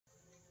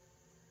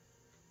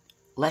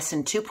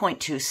Lesson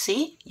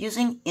 2.2c,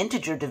 using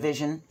integer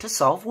division to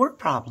solve word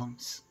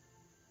problems.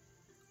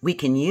 We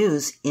can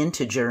use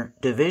integer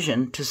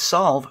division to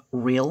solve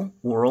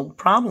real-world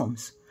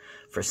problems.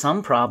 For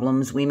some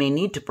problems, we may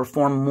need to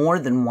perform more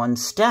than one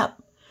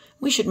step.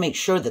 We should make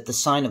sure that the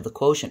sign of the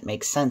quotient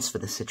makes sense for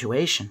the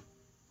situation.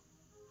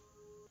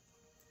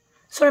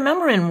 So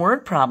remember, in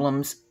word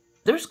problems,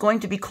 there's going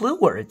to be clue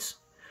words.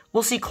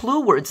 We'll see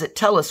clue words that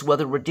tell us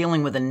whether we're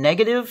dealing with a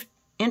negative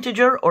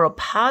integer or a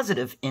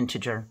positive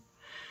integer.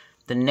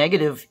 The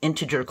negative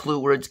integer clue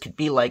words could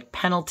be like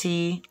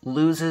penalty,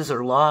 loses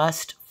or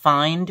lost,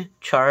 fined,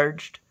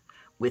 charged,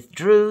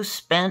 withdrew,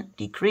 spent,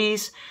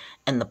 decrease,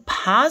 and the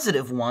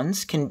positive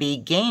ones can be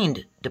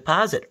gained,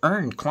 deposit,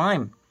 earned,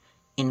 climb,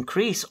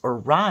 increase, or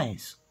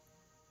rise.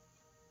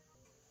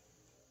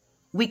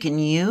 We can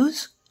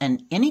use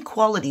an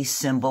inequality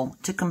symbol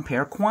to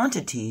compare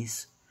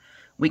quantities.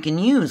 We can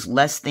use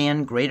less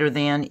than, greater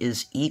than,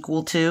 is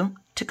equal to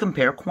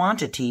compare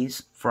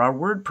quantities for our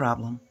word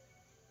problem.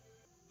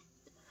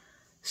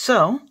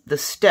 So, the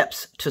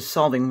steps to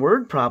solving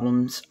word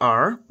problems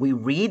are: we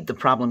read the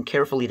problem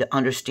carefully to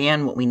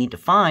understand what we need to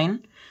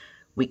find.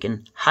 We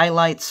can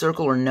highlight,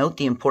 circle, or note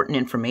the important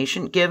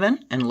information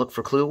given and look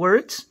for clue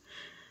words.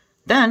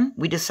 Then,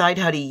 we decide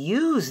how to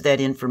use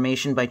that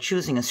information by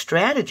choosing a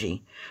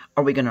strategy.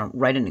 Are we going to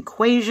write an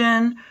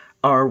equation?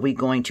 Are we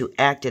going to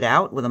act it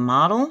out with a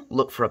model,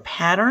 look for a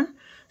pattern,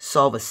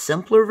 solve a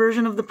simpler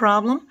version of the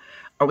problem?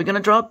 Are we going to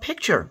draw a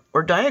picture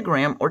or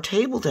diagram or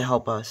table to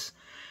help us?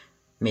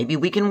 Maybe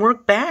we can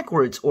work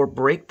backwards or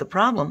break the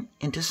problem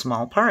into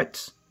small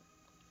parts.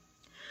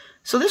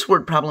 So this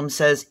word problem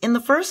says, in the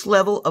first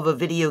level of a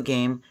video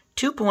game,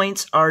 2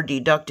 points are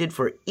deducted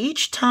for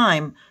each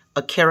time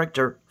a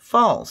character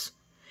falls.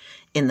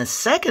 In the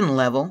second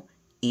level,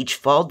 each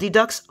fall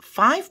deducts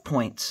 5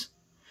 points.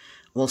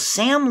 Well,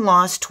 Sam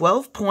lost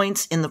 12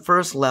 points in the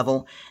first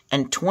level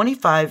and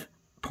 25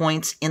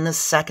 points in the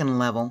second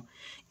level.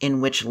 In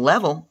which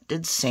level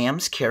did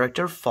Sam's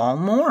character fall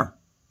more?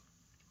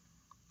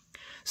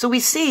 So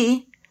we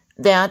see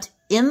that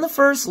in the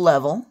first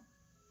level,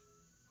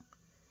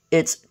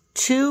 it's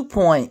 2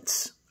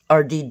 points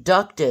are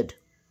deducted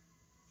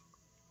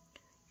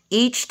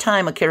each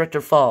time a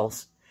character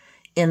falls.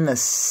 In the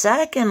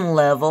second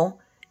level,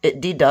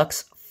 it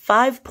deducts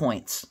 5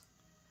 points.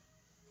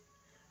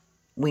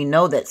 We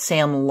know that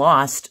Sam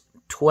lost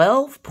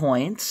 12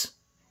 points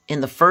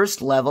in the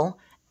first level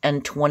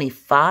and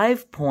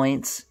 25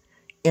 points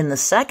in the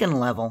second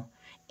level.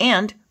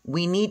 And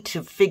we need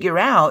to figure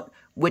out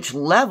which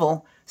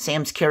level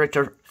Sam's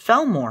character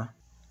fell more.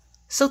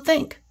 So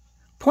think,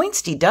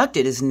 points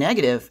deducted is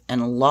negative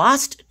and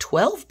lost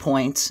 12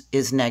 points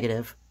is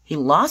negative. He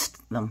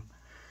lost them.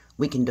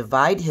 We can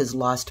divide his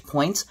lost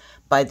points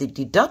by the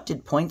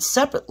deducted points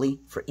separately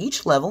for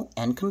each level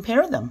and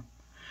compare them.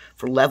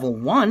 For level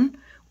 1,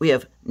 we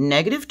have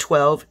negative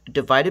 12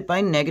 divided by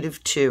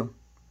negative 2.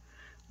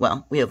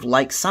 Well, we have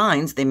like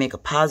signs. They make a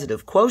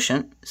positive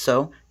quotient,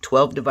 so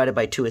 12 divided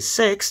by 2 is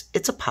 6.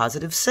 It's a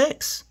positive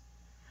 6.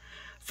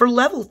 For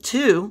level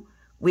 2,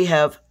 we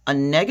have a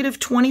negative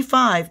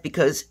 25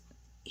 because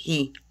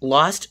he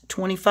lost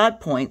 25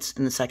 points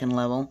in the second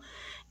level,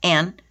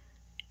 and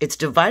it's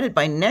divided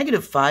by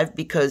negative 5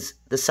 because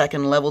the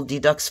second level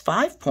deducts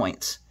 5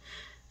 points.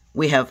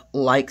 We have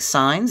like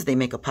signs. They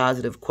make a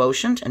positive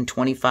quotient, and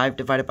 25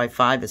 divided by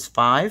 5 is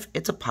 5.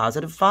 It's a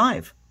positive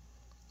 5.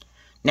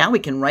 Now we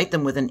can write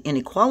them with an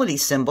inequality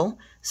symbol.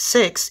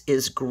 6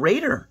 is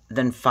greater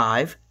than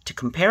 5 to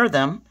compare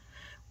them.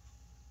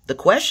 The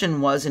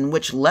question was, in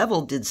which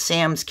level did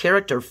Sam's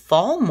character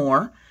fall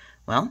more?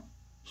 Well,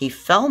 he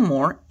fell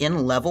more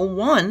in level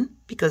 1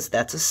 because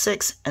that's a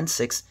 6, and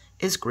 6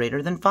 is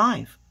greater than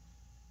 5.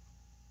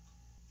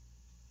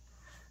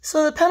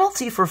 So the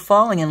penalty for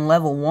falling in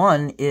level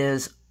 1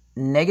 is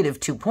negative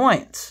 2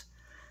 points.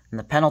 And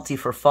the penalty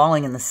for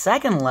falling in the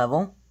second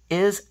level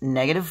is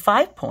negative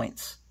 5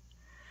 points.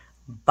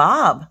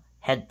 Bob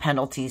had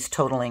penalties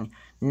totaling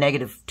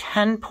negative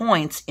 10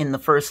 points in the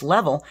first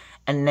level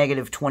and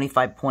negative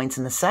 25 points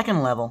in the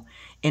second level.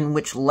 In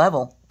which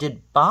level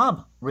did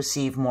Bob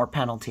receive more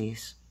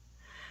penalties?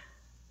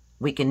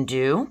 We can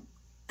do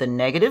the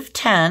negative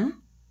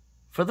 10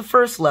 for the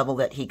first level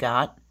that he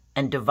got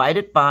and divide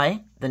it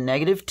by the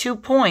negative 2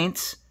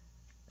 points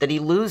that he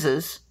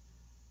loses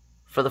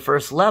for the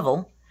first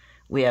level.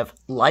 We have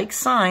like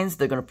signs.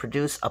 They're going to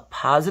produce a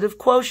positive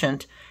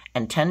quotient,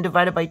 and 10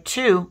 divided by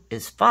 2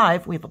 is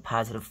 5. We have a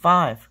positive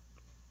 5.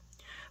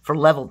 For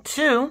level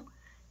 2,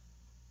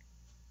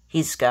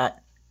 he's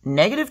got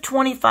negative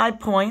 25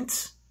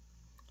 points,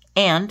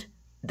 and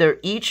they're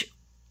each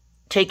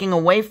taking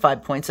away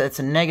 5 points, so that's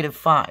a negative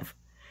 5.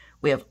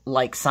 We have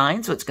like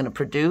signs, so it's going to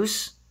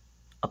produce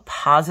a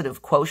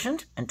positive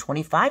quotient, and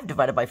 25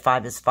 divided by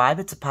 5 is 5.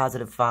 It's a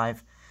positive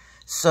 5.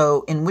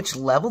 So in which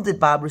level did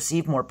Bob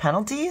receive more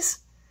penalties?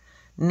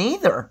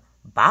 Neither.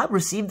 Bob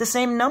received the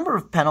same number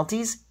of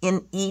penalties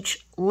in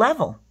each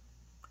level.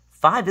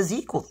 5 is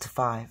equal to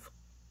 5.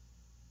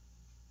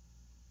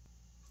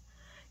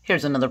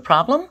 Here's another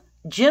problem.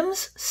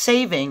 Jim's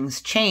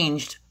savings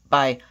changed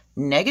by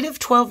negative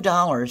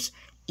 $12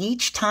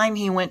 each time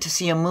he went to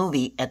see a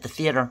movie at the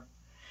theater.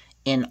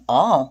 In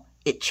all,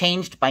 it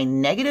changed by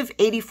negative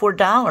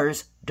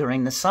 $84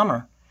 during the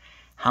summer.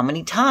 How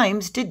many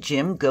times did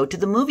Jim go to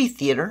the movie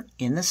theater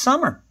in the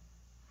summer?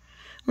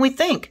 We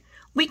think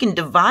we can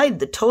divide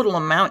the total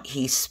amount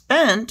he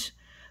spent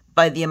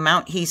by the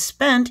amount he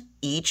spent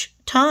each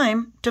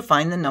time to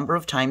find the number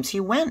of times he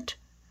went.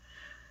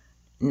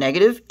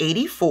 Negative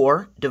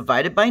 84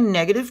 divided by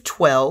negative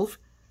 12,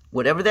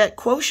 whatever that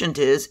quotient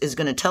is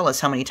going to tell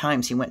us how many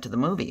times he went to the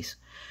movies.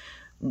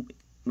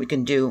 We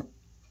can do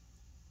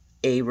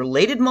a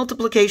related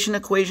multiplication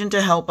equation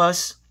to help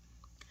us.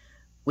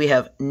 We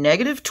have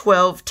negative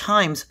 12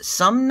 times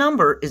some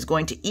number is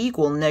going to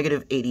equal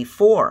negative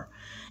 84.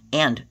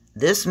 And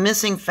this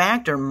missing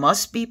factor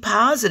must be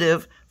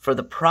positive for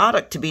the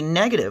product to be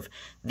negative.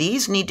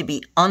 These need to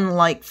be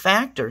unlike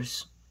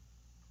factors.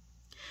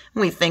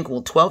 We think,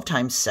 well, 12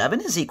 times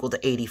 7 is equal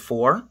to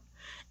 84.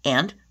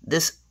 And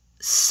this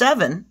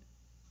 7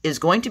 is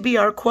going to be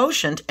our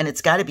quotient, and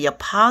it's got to be a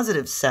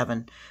positive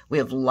 7. We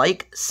have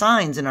like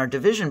signs in our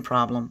division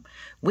problem.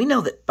 We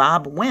know that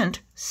Bob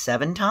went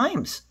 7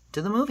 times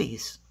to the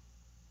movies.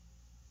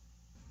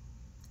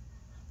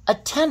 A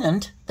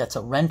tenant, that's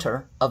a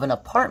renter, of an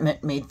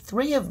apartment made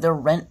 3 of their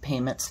rent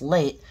payments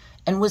late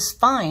and was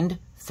fined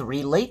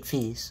 3 late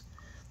fees.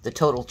 The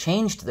total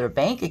change to their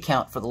bank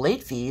account for the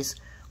late fees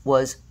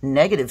was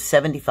negative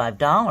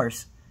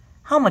 $75.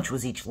 How much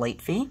was each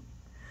late fee?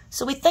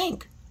 So we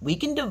think we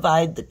can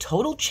divide the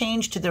total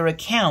change to their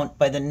account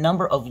by the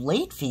number of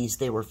late fees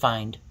they were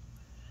fined.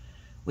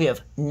 We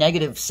have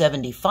negative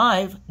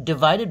 75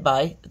 divided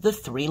by the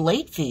 3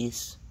 late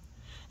fees.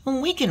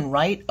 And we can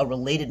write a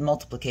related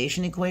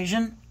multiplication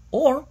equation,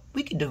 or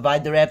we can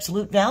divide their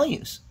absolute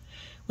values.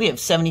 We have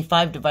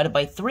 75 divided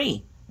by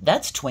 3.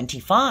 That's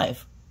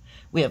 25.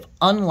 We have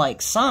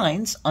unlike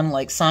signs.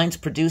 Unlike signs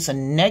produce a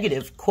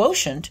negative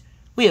quotient.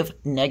 We have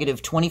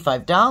negative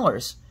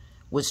 $25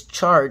 was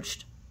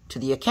charged to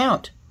the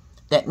account.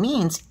 That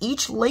means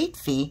each late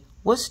fee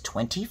was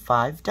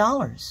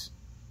 $25.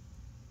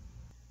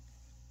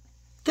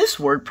 This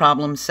word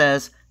problem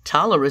says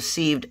Tala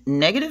received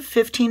negative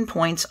 15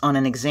 points on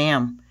an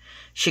exam.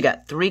 She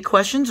got 3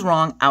 questions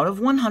wrong out of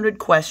 100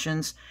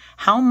 questions.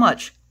 How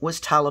much was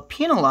Tala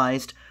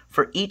penalized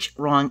for each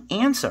wrong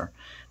answer?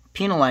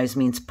 Penalized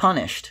means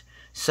punished.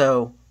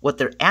 So what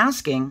they're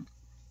asking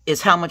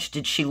is how much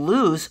did she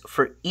lose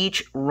for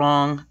each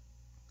wrong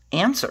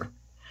answer?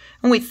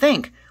 And we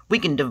think we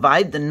can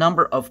divide the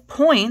number of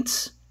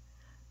points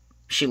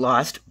she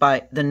lost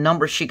by the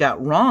number she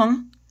got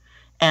wrong.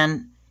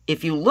 And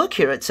if you look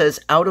here, it says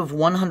out of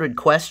 100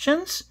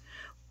 questions.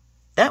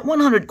 That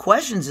 100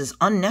 questions is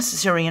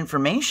unnecessary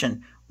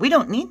information. We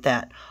don't need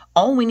that.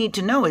 All we need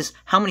to know is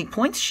how many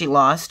points she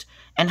lost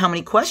and how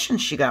many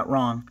questions she got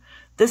wrong.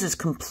 This is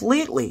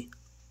completely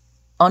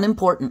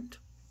unimportant.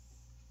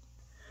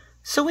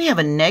 So we have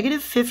a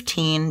negative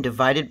 15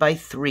 divided by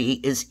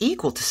 3 is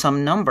equal to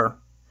some number.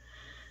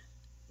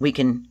 We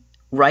can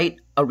write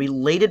a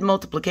related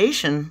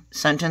multiplication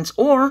sentence,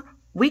 or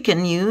we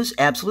can use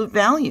absolute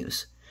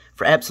values.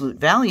 For absolute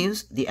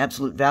values, the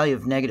absolute value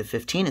of negative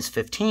 15 is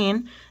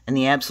 15, and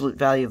the absolute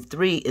value of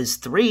 3 is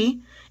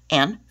 3,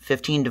 and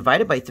 15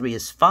 divided by 3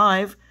 is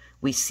 5.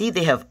 We see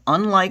they have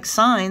unlike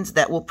signs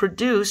that will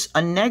produce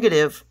a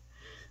negative.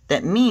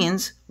 That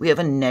means we have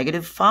a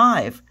negative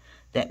 5.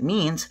 That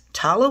means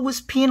Tala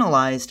was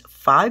penalized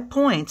 5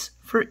 points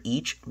for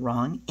each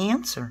wrong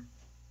answer.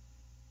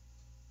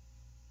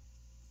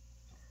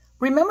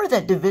 Remember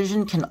that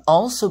division can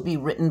also be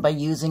written by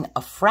using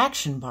a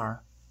fraction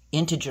bar.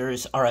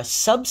 Integers are a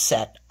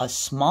subset, a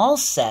small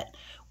set,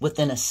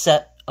 within a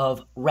set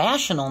of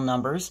rational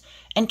numbers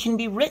and can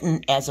be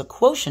written as a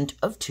quotient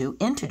of 2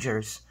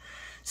 integers.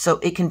 So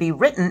it can be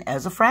written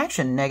as a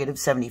fraction, negative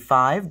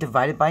 75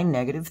 divided by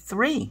negative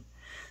 3.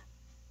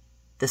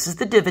 This is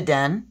the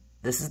dividend,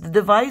 this is the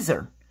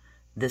divisor.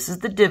 This is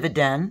the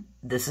dividend,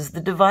 this is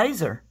the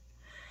divisor.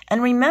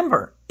 And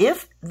remember,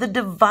 if the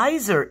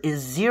divisor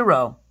is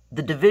 0,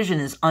 the division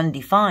is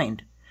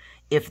undefined.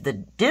 If the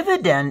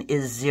dividend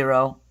is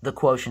 0, the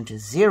quotient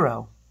is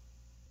 0.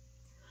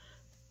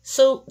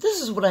 So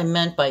this is what I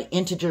meant by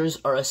integers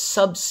are a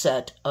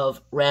subset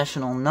of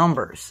rational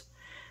numbers.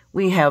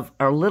 We have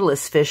our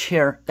littlest fish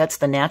here. That's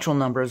the natural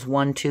numbers,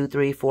 1, 2,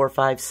 3, 4,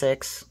 5,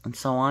 6, and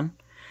so on.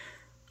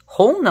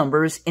 Whole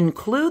numbers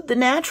include the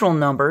natural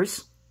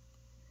numbers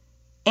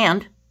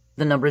and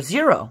the number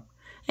 0.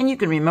 And you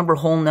can remember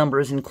whole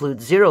numbers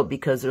include 0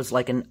 because there's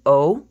like an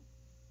O,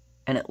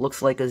 and it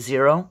looks like a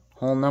 0,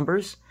 whole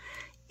numbers.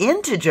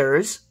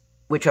 Integers,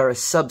 which are a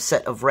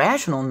subset of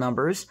rational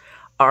numbers,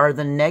 are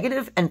the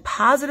negative and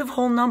positive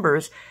whole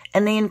numbers,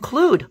 and they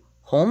include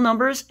whole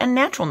numbers and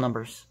natural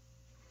numbers.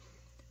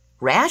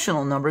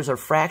 Rational numbers are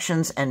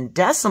fractions and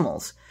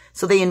decimals,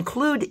 so they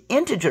include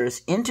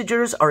integers.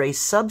 Integers are a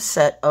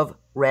subset of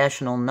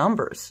rational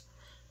numbers,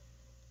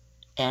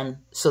 and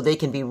so they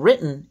can be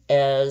written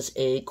as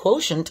a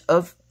quotient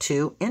of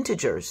 2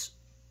 integers.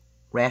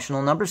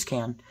 rational numbers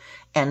can.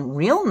 And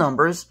real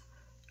numbers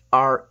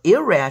are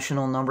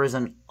irrational numbers,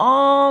 and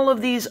all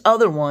of these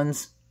other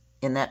ones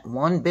in that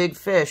one big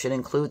fish, it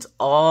includes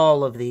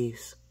all of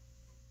these.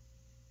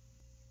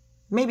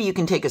 Maybe you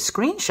can take a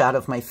screenshot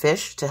of my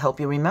fish to help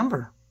you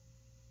remember.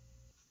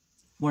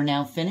 We're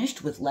now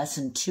finished with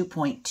lesson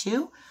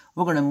 2.2.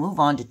 We're going to move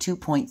on to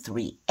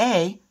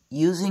 2.3a,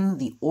 using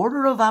the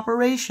order of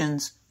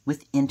operations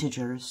with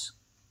integers.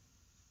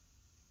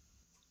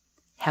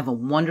 Have a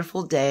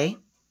wonderful day.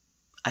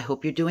 I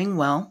hope you're doing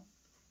well,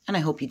 and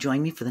I hope you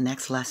join me for the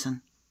next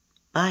lesson.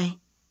 Bye.